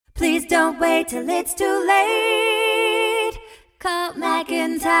Please don't wait till it's too late. Call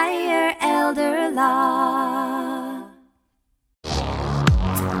McIntyre Elder Law.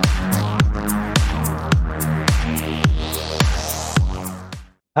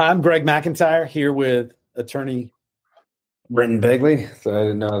 Hi, I'm Greg McIntyre here with attorney Brenton Begley. So I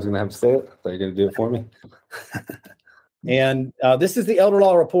didn't know I was going to have to say it. So you're going to do it for me. And this is the Elder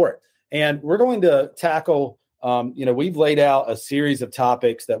Law Report. And we're going to tackle, we've laid out a series of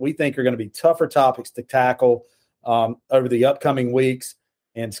topics that we think are going to be tougher topics to tackle over the upcoming weeks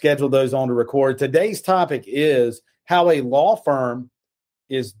and schedule those on to record. Today's topic is how a law firm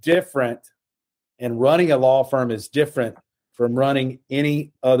is different and running a law firm is different from running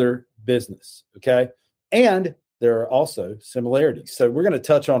any other business. Okay. And there are also similarities. So we're going to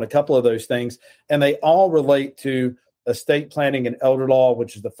touch on a couple of those things, and they all relate to estate planning and elder law,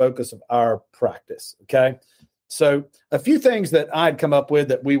 which is the focus of our practice. Okay. So a few things that I'd come up with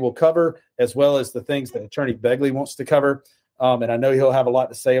that we will cover, as well as the things that Attorney Begley wants to cover, and I know he'll have a lot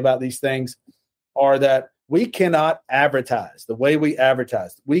to say about these things, are that we cannot advertise the way we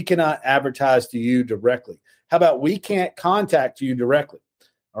advertise. We cannot advertise to you directly. How about we can't contact you directly?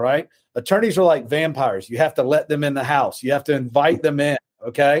 All right. Attorneys are like vampires. You have to let them in the house. You have to invite them in.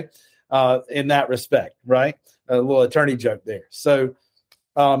 Okay. In that respect. Right. A little attorney joke there. So,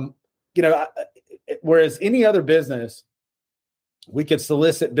 whereas any other business, we could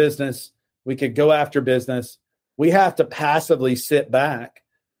solicit business. We could go after business. We have to passively sit back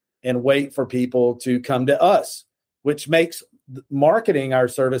and wait for people to come to us, which makes marketing our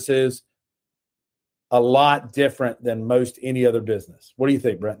services a lot different than most any other business. What do you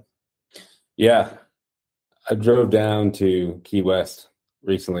think, Brent? Yeah. I drove down to Key West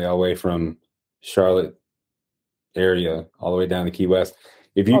recently, all the way from Charlotte area, all the way down to Key West.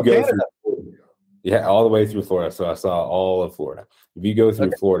 If you go through, all the way through Florida. So I saw all of Florida. If you go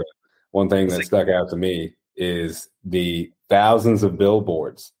through Florida, one thing that stuck out to me is the thousands of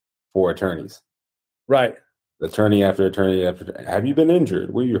billboards for attorneys. Right. Attorney after attorney after. Have you been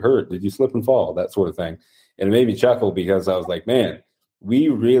injured? Were you hurt? Did you slip and fall? That sort of thing. And it made me chuckle because I was like, man, we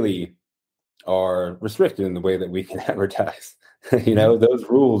really are restricted in the way that we can advertise. Those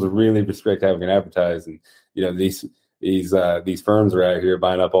rules really restrict how we can advertise. And, these firms are out here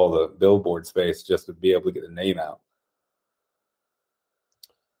buying up all the billboard space just to be able to get the name out.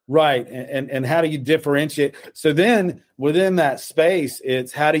 Right. And how do you differentiate? So then within that space,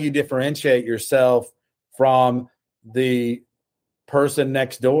 it's how do you differentiate yourself from the person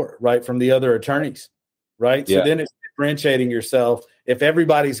next door, right? From the other attorneys, right? Yeah. So then it's differentiating yourself. If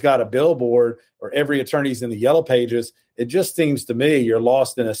everybody's got a billboard or every attorney's in the yellow pages, it just seems to me you're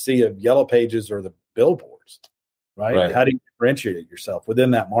lost in a sea of yellow pages or the billboards, right? How do you differentiate yourself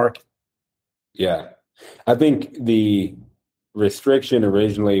within that market? Yeah. I think the restriction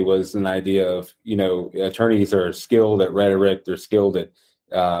originally was an idea of, attorneys are skilled at rhetoric. They're skilled at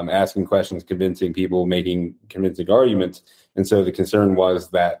asking questions, convincing people, making convincing arguments. And so the concern was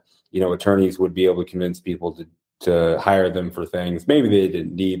that, attorneys would be able to convince people to hire them for things. Maybe they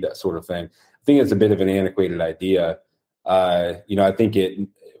didn't need that sort of thing. I think it's a bit of an antiquated idea. I think it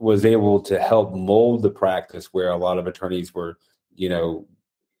was able to help mold the practice where a lot of attorneys were,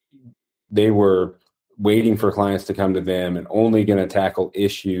 they were waiting for clients to come to them and only going to tackle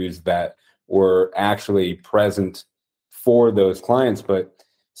issues that were actually present for those clients. But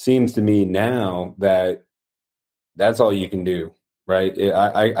seems to me now that that's all you can do, right?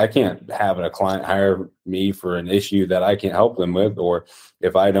 I can't have a client hire me for an issue that I can't help them with, or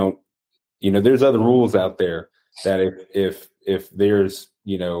if I don't, there's other rules out there that if there's,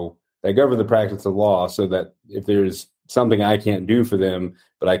 that govern the practice of law, so that if there's something I can't do for them,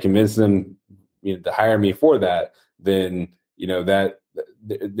 but I convince them, to hire me for that, then, that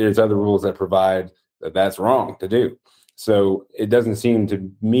there's other rules that provide that that's wrong to do. So it doesn't seem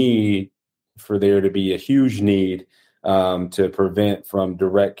to me for there to be a huge need to prevent from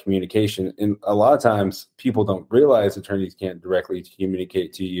direct communication. And a lot of times people don't realize attorneys can't directly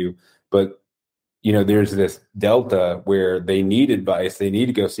communicate to you, but there's this delta where they need advice. They need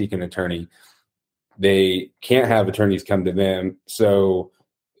to go seek an attorney. They can't have attorneys come to them. So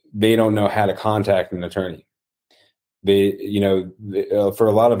they don't know how to contact an attorney. For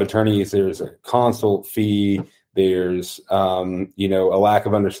a lot of attorneys, there's a consult fee. There's, a lack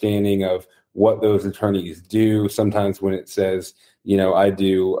of understanding of what those attorneys do. Sometimes when it says, I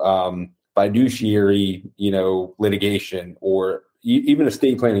do fiduciary, litigation, or even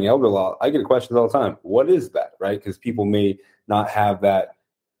estate planning, elder law, I get questions all the time. What is that, right? Because people may not have that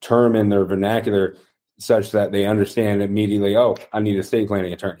term in their vernacular such that they understand immediately, oh, I need a estate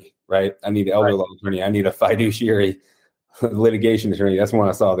planning attorney, right? I need an elder law attorney. I need a fiduciary litigation attorney. That's one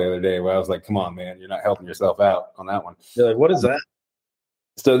I saw the other day where I was like, come on, man, you're not helping yourself out on that one. You're like, what is that?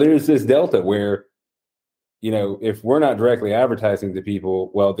 So there's this delta where, if we're not directly advertising to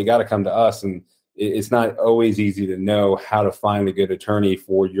people, well, they got to come to us, and it's not always easy to know how to find a good attorney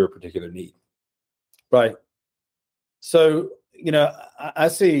for your particular need. Right. So, I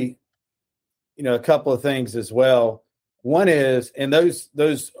see, a couple of things as well. One is, and those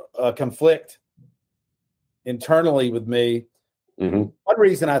conflict internally with me. Mm-hmm. One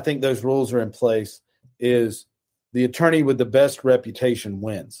reason I think those rules are in place is the attorney with the best reputation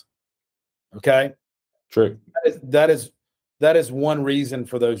wins. Okay. True. That is one reason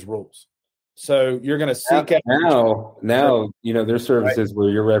for those rules. So you're going to seek out now, there's services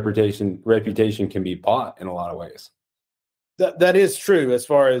where your reputation can be bought in a lot of ways. That is true as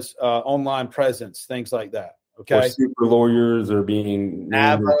far as online presence, things like that. Okay. Or super lawyers are being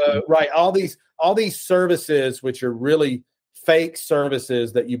right. All these services, which are really fake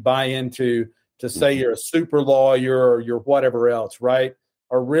services that you buy into to say you're a super lawyer or you're whatever else, right?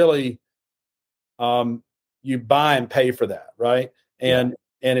 Are really, you buy and pay for that. Right. And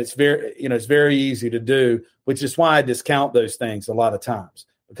it's very easy to do, which is why I discount those things a lot of times,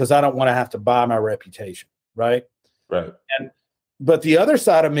 because I don't want to have to buy my reputation. Right. Right. But the other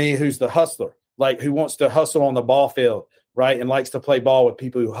side of me, who's the hustler, like who wants to hustle on the ball field, right, and likes to play ball with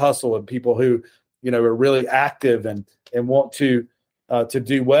people who hustle and people who, are really active and want to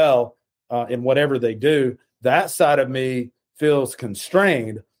do well in whatever they do. That side of me feels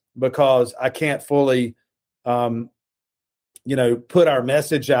constrained because I can't fully, put our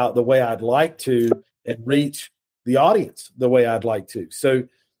message out the way I'd like to and reach the audience the way I'd like to. So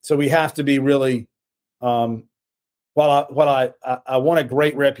we have to be really. While I want a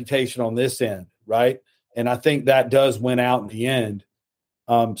great reputation on this end, right? And I think that does win out in the end.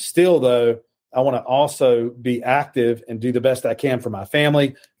 Still, though, I want to also be active and do the best I can for my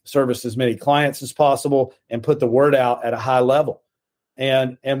family, service as many clients as possible, and put the word out at a high level.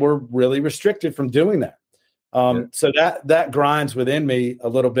 And we're really restricted from doing that. So that grinds within me a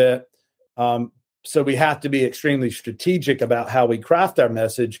little bit. So we have to be extremely strategic about how we craft our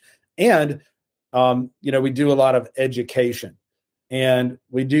message. And we do a lot of education, and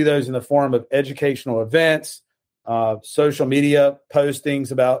we do those in the form of educational events, social media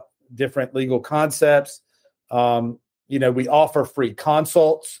postings about different legal concepts. We offer free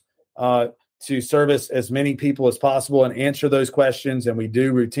consults to service as many people as possible and answer those questions. And we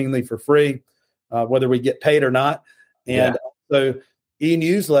do routinely for free, whether we get paid or not. And so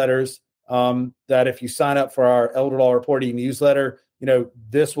e-newsletters, that if you sign up for our Elder Law Report e-newsletter,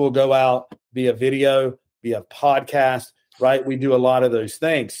 this will go out via video, via podcast, right? We do a lot of those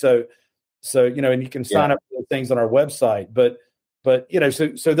things. So, and you can sign up for things on our website, but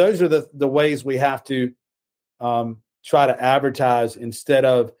so those are the ways we have to try to advertise instead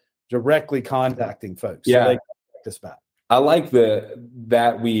of directly contacting folks. Yeah. So they contact us back. I like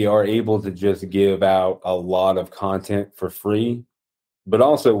that we are able to just give out a lot of content for free, but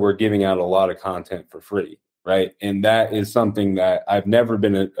also we're giving out a lot of content for free. Right. And that is something that I've never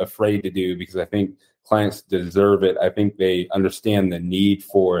been afraid to do, because I think clients deserve it. I think they understand the need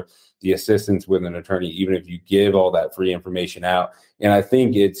for the assistance with an attorney, even if you give all that free information out. And I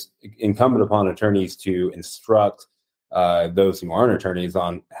think it's incumbent upon attorneys to instruct those who aren't attorneys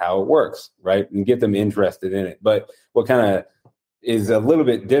on how it works, right, and get them interested in it. But what kind of is a little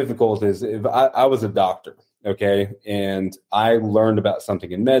bit difficult is if I was a doctor, okay, and I learned about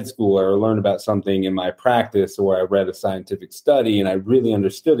something in med school, or learned about something in my practice, or I read a scientific study and I really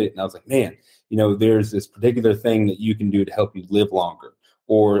understood it. And I was like, man, there's this particular thing that you can do to help you live longer.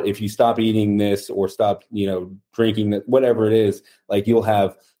 Or if you stop eating this or stop, drinking that, whatever it is, like you'll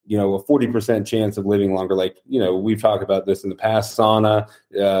have, a 40% chance of living longer. Like, we've talked about this in the past. Sauna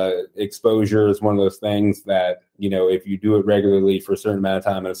exposure is one of those things that, if you do it regularly for a certain amount of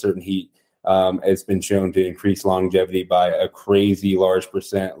time at a certain heat, it's been shown to increase longevity by a crazy large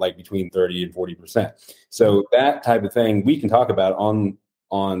percent, like between 30 and 40%. So that type of thing we can talk about on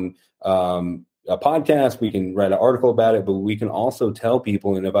a podcast. We can write an article about it, but we can also tell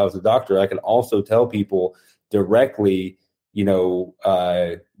people. And if I was a doctor, I could also tell people directly, that's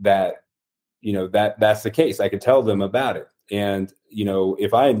the case. I could tell them about it. And,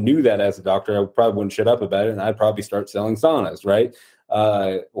 if I knew that as a doctor, I probably wouldn't shut up about it, and I'd probably start selling saunas, right?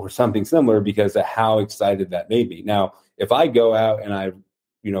 Or something similar, because of how excited that made me. Now, if I go out and I,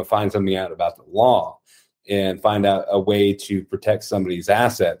 find something out about the law and find out a way to protect somebody's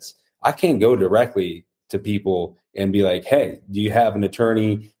assets, I can't go directly to people and be like, hey, do you have an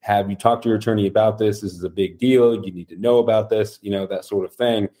attorney? Have you talked to your attorney about this? This is a big deal. You need to know about this, that sort of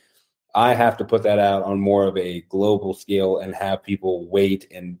thing. I have to put that out on more of a global scale and have people wait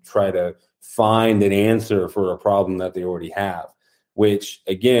and try to find an answer for a problem that they already have, which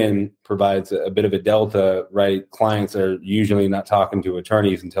again provides a bit of a delta, right? Clients are usually not talking to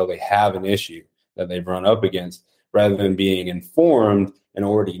attorneys until they have an issue that they've run up against, rather than being informed and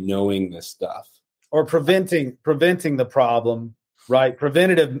already knowing this stuff. Or preventing the problem, right?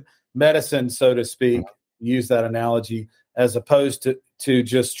 Preventative medicine, so to speak, use that analogy, as opposed to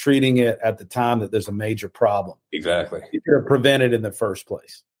just treating it at the time that there's a major problem. Exactly. You're prevented in the first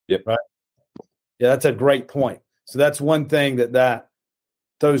place. Yep. Right. Yeah, that's a great point. So that's one thing that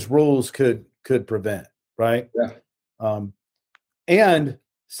those rules could prevent, right? Yeah. And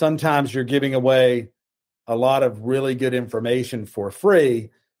sometimes you're giving away a lot of really good information for free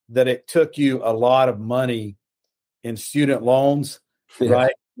that it took you a lot of money in student loans,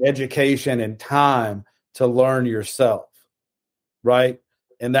 right? Education and time to learn yourself, right?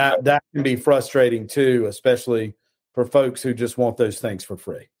 And that can be frustrating too, especially for folks who just want those things for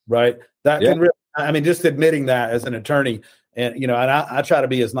free, right? That can really, I mean, just admitting that as an attorney, and and I try to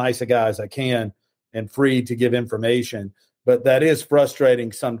be as nice a guy as I can and free to give information, but that is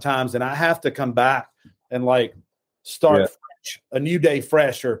frustrating sometimes, and I have to come back and like start fresh, a new day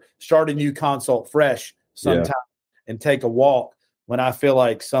fresh, or start a new consult fresh sometime and take a walk when I feel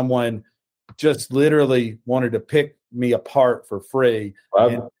like someone just literally wanted to pick me apart for free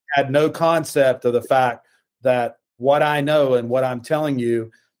and had no concept of the fact that what I know and what I'm telling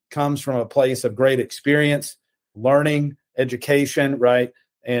you comes from a place of great experience, learning, education, right?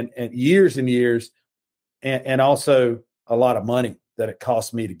 And years and years, and also a lot of money that it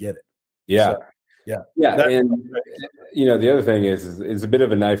cost me to get it. Yeah. So, yeah. And the other thing is a bit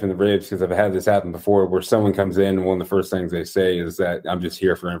of a knife in the ribs, because I've had this happen before where someone comes in and one of the first things they say is that I'm just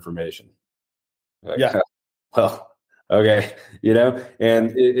here for information. Like, well, okay.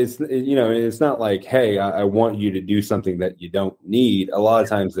 And it's not like, hey, I want you to do something that you don't need. A lot of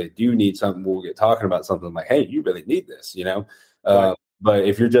times they do need something. We'll get talking about something like, hey, you really need this, Right. But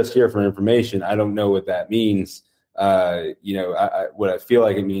if you're just here for information, I don't know what that means. What I feel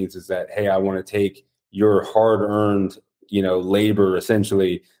like it means is that, hey, I want to take your hard-earned, labor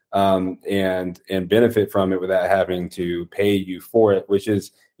essentially, and benefit from it without having to pay you for it,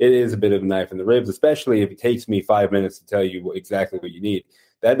 it is a bit of a knife in the ribs, especially if it takes me 5 minutes to tell you exactly what you need.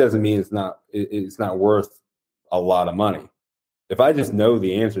 That doesn't mean it's not worth a lot of money. If I just know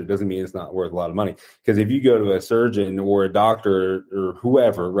the answer, it doesn't mean it's not worth a lot of money. Because if you go to a surgeon or a doctor or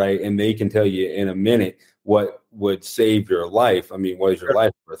whoever, right, and they can tell you in a minute what would save your life. I mean, what is your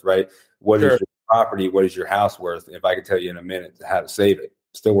life worth, right? What is your property? What is your house worth? If I could tell you in a minute how to save it,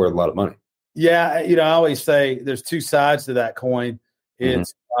 it's still worth a lot of money. Yeah. I always say there's two sides to that coin.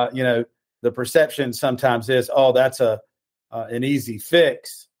 It's, the perception sometimes is, oh, that's an easy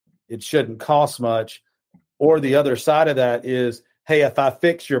fix. It shouldn't cost much. Or the other side of that is, hey, if I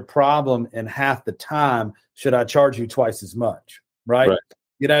fix your problem in half the time, should I charge you twice as much? Right.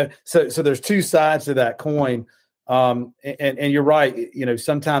 So there's two sides to that coin. And you're right.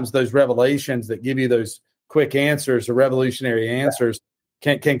 Sometimes those revelations that give you those quick answers or revolutionary answers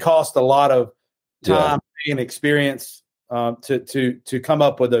can cost a lot of time and experience to come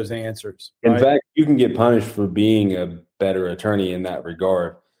up with those answers. Right? In fact, you can get punished for being a better attorney in that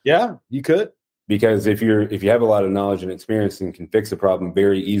regard. Yeah, you could. Because if you have a lot of knowledge and experience and can fix a problem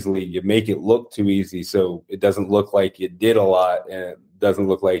very easily, you make it look too easy, so it doesn't look like you did a lot, and it doesn't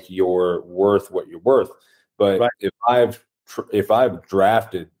look like you're worth what you're worth. But if I've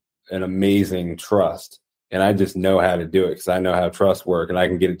drafted an amazing trust and I just know how to do it because I know how trusts work and I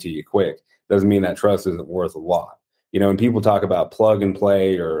can get it to you quick, doesn't mean that trust isn't worth a lot. When people talk about plug and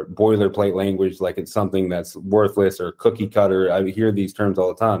play or boilerplate language like it's something that's worthless or cookie cutter, I hear these terms all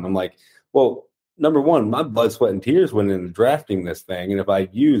the time. I'm like, well, number one, my blood, sweat, and tears went into drafting this thing. And if I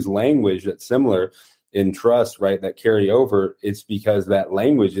use language that's similar in trust, right, that carry over, it's because that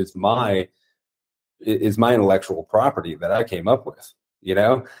language is my intellectual property that I came up with.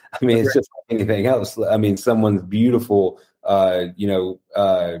 I mean, it's just like anything else. I mean, someone's beautiful,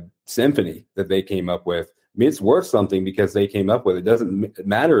 symphony that they came up with. I mean, it's worth something because they came up with it. It doesn't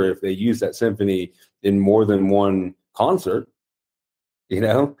matter if they use that symphony in more than one concert,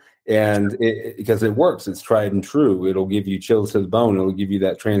 and because it works, it's tried and true. It'll give you chills to the bone. It'll give you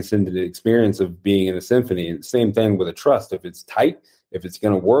that transcendent experience of being in a symphony. And same thing with a trust. If it's tight, if it's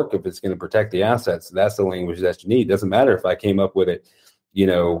going to work, if it's going to protect the assets, that's the language that you need. It doesn't matter if I came up with it,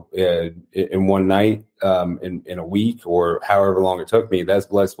 in one night, in a week, or however long it took me. That's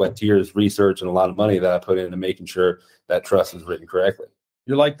blood, sweat, tears, research, and a lot of money that I put into making sure that trust is written correctly.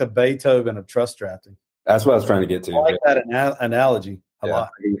 You're like the Beethoven of trust drafting. That's what I was trying to get to. I like that analogy. a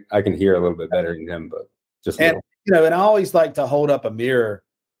lot. I can hear a little bit better than him, but just a And little. you know, and I always like to hold up a mirror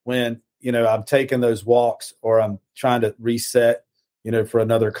when, you know, I'm taking those walks or I'm trying to reset, you know, for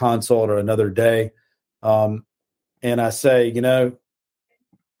another consult or another day. And I say, you know,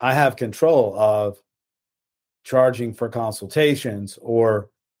 I have control of charging for consultations or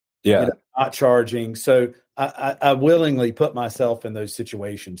you know, not charging. So I willingly put myself in those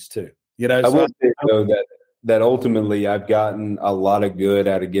situations too. You know, I will say though that ultimately I've gotten a lot of good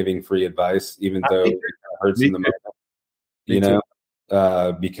out of giving free advice, even though it hurts in the moment. You know,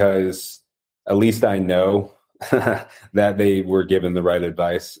 because at least I know that they were given the right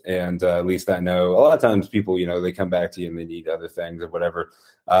advice, and at least I know a lot of times people, you know, they come back to you and they need other things or whatever.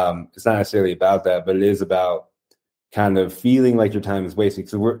 It's not necessarily about that, but it is about kind of feeling like your time is wasting.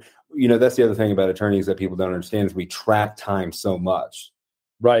 So you know, that's the other thing about attorneys that people don't understand is we track time so much,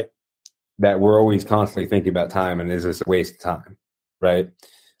 right? That we're always constantly thinking about time and is this a waste of time, right?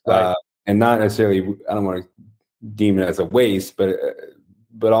 And not necessarily, I don't want to deem it as a waste,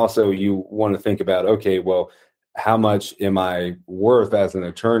 but also you want to think about, okay, well, how much am I worth as an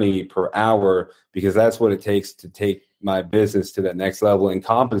attorney per hour? Because that's what it takes to take my business to that next level and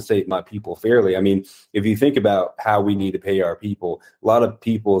compensate my people fairly. I mean, if you think about how we need to pay our people, a lot of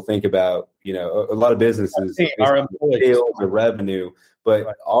people think about, you know, a lot of businesses, our employees, sales or revenue,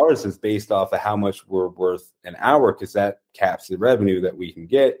 but ours is based off of how much we're worth an hour, because that caps the revenue that we can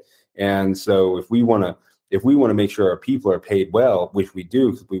get. And so if we want to make sure our people are paid well, which we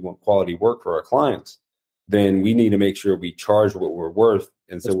do because we want quality work for our clients, then we need to make sure we charge what we're worth.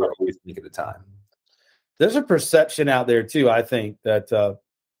 And so we're always thinking of the time. There's a perception out there too, I think, that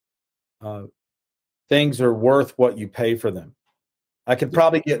things are worth what you pay for them. I could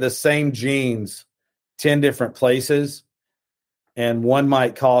probably get the same jeans 10 different places, and one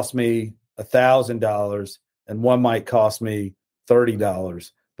might cost me $1,000 and one might cost me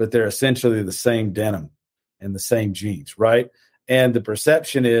 $30, but they're essentially the same denim and the same jeans, right? And the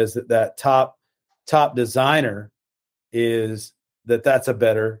perception is that top designer is that's a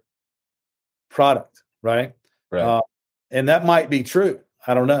better product, right? And that might be true.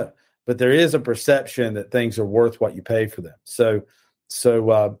 I don't know, but there is a perception that things are worth what you pay for them. So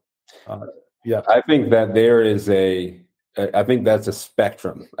yeah, I think that there is I think that's a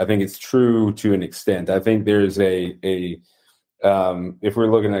spectrum. I think it's true to an extent. I think there's if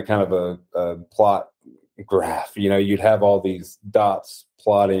we're looking at kind of a plot graph, you know, you'd have all these dots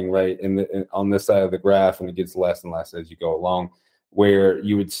plotting right on this side of the graph, and it gets less and less as you go along, where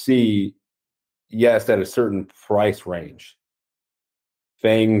you would see, yes, at a certain price range,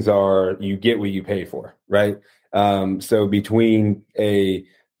 things you get what you pay for, right? So between a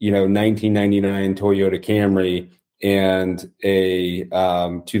 1999 Toyota Camry and a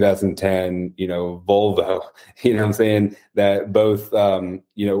 2010 Volvo, you know what I'm saying, that both one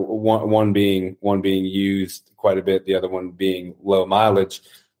being used quite a bit, the other one being low mileage,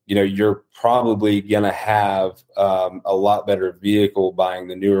 you're probably going to have a lot better vehicle buying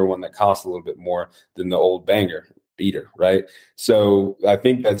the newer one that costs a little bit more than the old beater, right? So I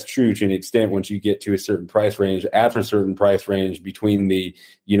think that's true to an extent once you get to a certain price range. After a certain price range, between the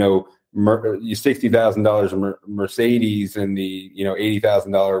 $60,000 Mercedes and the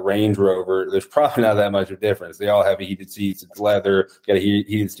 $80,000 Range Rover, there's probably not that much of a difference. They all have heated seats, it's leather, got a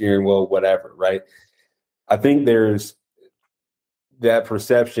heated steering wheel, whatever, right? I think there's that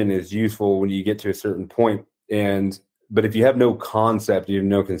perception is useful when you get to a certain point, but if you have no concept, you have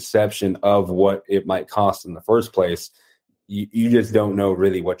no conception of what it might cost in the first place, you just don't know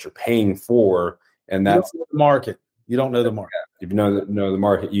really what you're paying for, and that's the market. You don't know the market. If you know the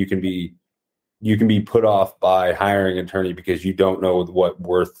market, you can be put off by hiring an attorney because you don't know what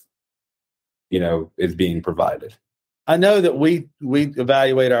worth is being provided. I know that we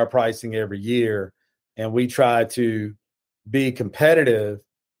evaluate our pricing every year, and we try to be competitive,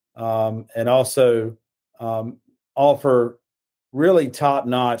 and also offer really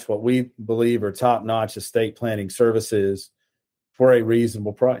top-notch, what we believe are top-notch estate planning services for a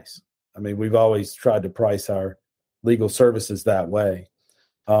reasonable price. I mean, we've always tried to price our legal services that way.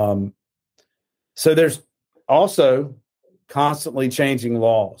 So there's also constantly changing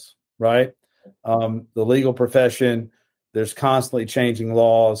laws, right? The legal profession, there's constantly changing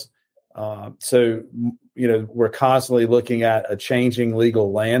laws. So, we're constantly looking at a changing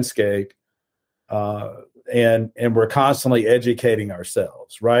legal landscape, and we're constantly educating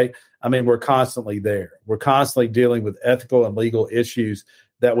ourselves, right? I mean, we're constantly there. We're constantly dealing with ethical and legal issues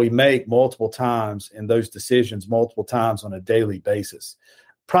that we make multiple times, and those decisions multiple times on a daily basis,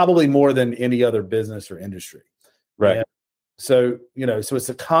 probably more than any other business or industry. Right. And so, so it's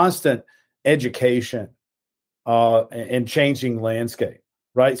a constant education and changing landscape,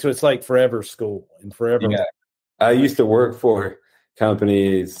 right? So it's like forever school and forever. Yeah. I used to work for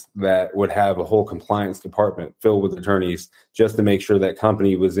companies that would have a whole compliance department filled with attorneys just to make sure that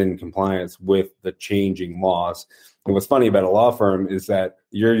company was in compliance with the changing laws. And what's funny about a law firm is that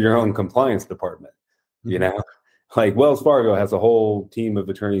you're your own compliance department, you know, like Wells Fargo has a whole team of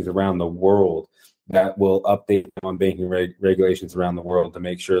attorneys around the world that will update on banking regulations around the world to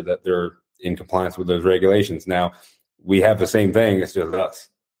make sure that they're in compliance with those regulations. Now we have the same thing. It's just us,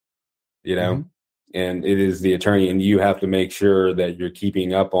 you know, and it is the attorney, and you have to make sure that you're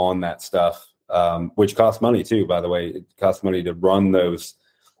keeping up on that stuff, which costs money too, by the way. It costs money to run those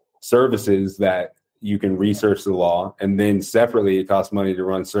services that you can research the law, and then separately it costs money to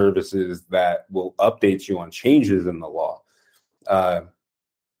run services that will update you on changes in the law.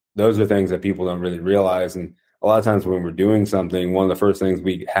 Those are things that people don't really realize. And a lot of times when we're doing something, one of the first things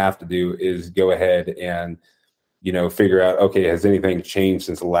we have to do is go ahead and, you know, figure out, okay, has anything changed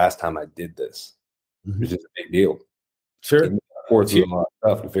since the last time I did this? Which is a big deal. Sure. Or through a lot of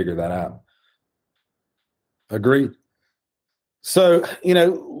stuff to figure that out. Agreed. So, you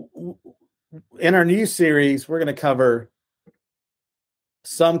know, in our new series, we're going to cover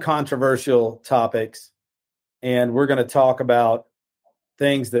some controversial topics, and we're going to talk about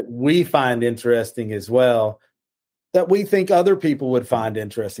things that we find interesting as well, that we think other people would find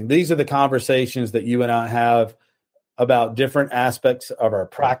interesting. These are the conversations that you and I have about different aspects of our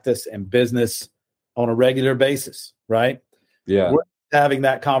practice and business on a regular basis, right? Yeah. We're having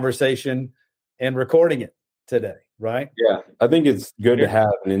that conversation and recording it today, right? Yeah. I think it's good to have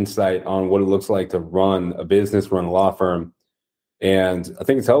an insight on what it looks like to run a business, run a law firm. And I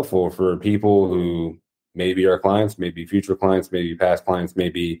think it's helpful for people who maybe are clients, maybe future clients, maybe past clients,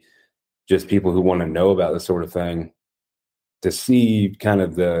 maybe just people who want to know about this sort of thing, to see kind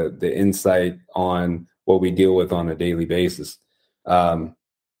of the insight on what we deal with on a daily basis.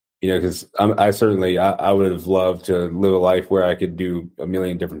 You know, because I certainly would have loved to live a life where I could do a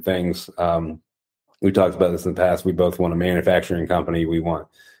million different things. We talked about this in the past. We both want a manufacturing company. We want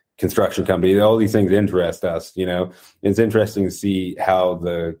construction company. All these things interest us, you know. It's interesting to see how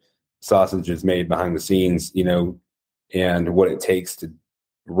the sausage is made behind the scenes, you know, and what it takes to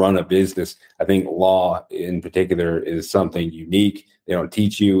run a business. I think law in particular is something unique. They don't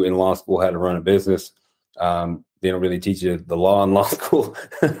teach you in law school how to run a business. They don't really teach you the law in law school,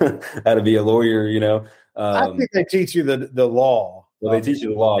 how to be a lawyer, you know. I think they teach you the law. Well, they teach you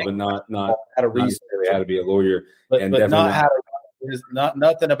the law, but not how to research, how to be a lawyer, but not how to. Not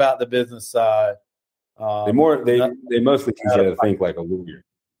nothing about the business side. They mostly teach you how to think like a lawyer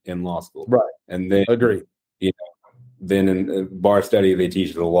in law school, right? And then agree. You know, then in bar study they teach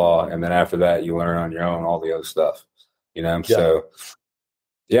you the law, and then after that you learn on your own all the other stuff. You know, so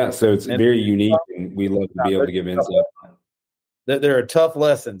it's very unique, and we love to be able to give insight. There are tough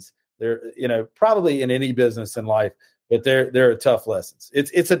lessons. There, you know, probably in any business in life, but there are tough lessons.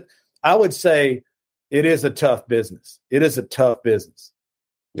 I would say it is a tough business. It is a tough business.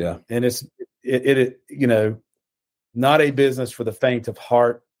 Yeah. And it you know, not a business for the faint of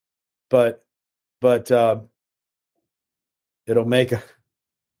heart, but it'll make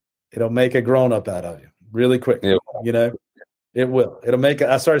a grown up out of you really quick. Yeah. You know, it will.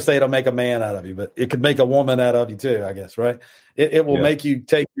 I started to say it'll make a man out of you, but it could make a woman out of you too, I guess, right? It will make you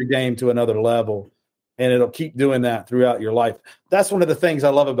take your game to another level, and it'll keep doing that throughout your life. That's one of the things I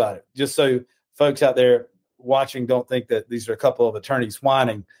love about it. Just so folks out there watching don't think that these are a couple of attorneys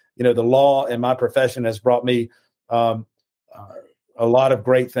whining. You know, the law in my profession has brought me a lot of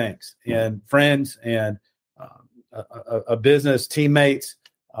great things, and friends, and a business, teammates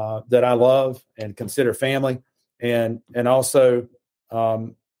that I love and consider family, and also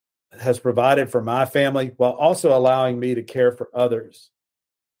has provided for my family while also allowing me to care for others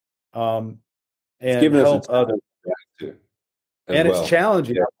and help others. And it's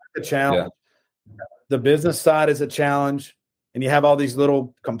challenging. Yeah. It's a challenge. Yeah. The business side is a challenge, and you have all these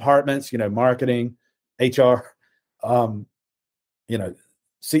little compartments, you know, marketing, HR, you know,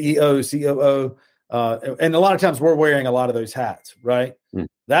 CEO, COO. And a lot of times we're wearing a lot of those hats, right?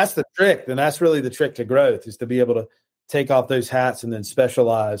 That's the trick. And that's really the trick to growth, is to be able to take off those hats and then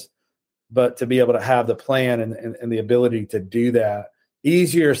specialize, but to be able to have the plan and the ability to do that.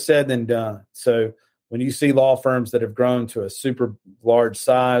 Easier said than done. So when you see law firms that have grown to a super large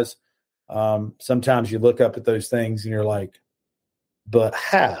size, sometimes you look up at those things and you're like, but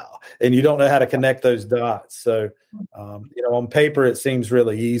how? And you don't know how to connect those dots. So, you know, on paper, it seems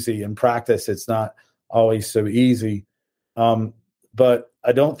really easy. In practice, it's not always so easy. But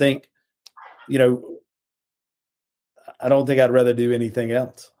I don't think, you know, I'd rather do anything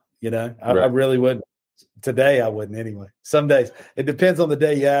else. You know, I really wouldn't. Today I wouldn't anyway. Some days it depends on the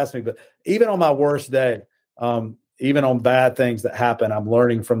day you ask me, but even on my worst day, even on bad things that happen, I'm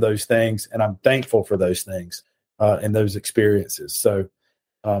learning from those things, and I'm thankful for those things and those experiences. So,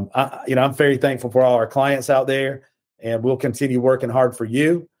 I'm very thankful for all our clients out there, and we'll continue working hard for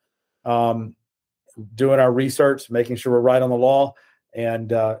you, doing our research, making sure we're right on the law,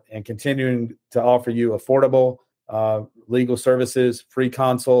 and continuing to offer you affordable legal services, free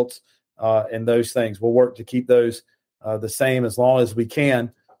consults, and those things. We'll work to keep those the same as long as we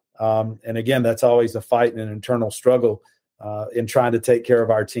can. And again, that's always a fight and an internal struggle in trying to take care of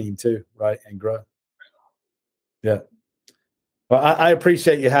our team too, right, and grow. Yeah. Well, I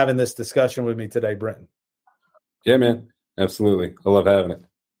appreciate you having this discussion with me today, Brenton. Yeah, man. Absolutely. I love having it.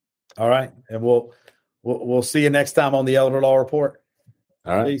 All right. And we'll see you next time on the Elder Law Report.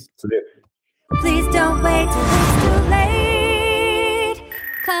 All right. Peace. Please don't wait till it's too late.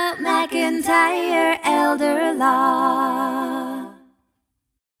 Call McIntyre Elder Law.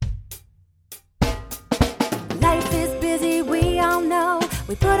 Life is busy, we all know.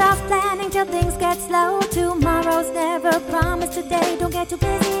 We put off planning till things get slow. Tomorrow's never promised today. Don't get too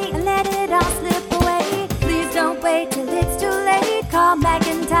busy and let it all slip away. Please don't wait till it's too late. Call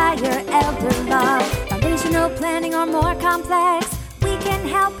McIntyre Elder Law. Foundational planning or more complex. We can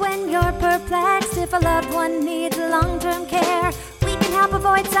help when you're perplexed. If a loved one needs long-term care, we can help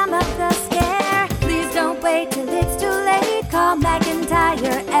avoid some of the scare. Please don't wait till it's too late. Call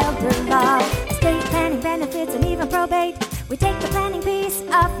McIntyre Elder Law. Estate planning, benefits, and even probate. We take the planning piece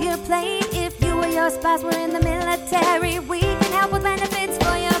off your plate. If you or your spouse were in the military, we can help with benefits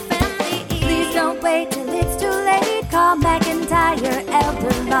for your family. Please don't wait till it's too late. Call McIntyre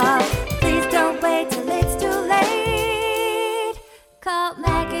Elder Law.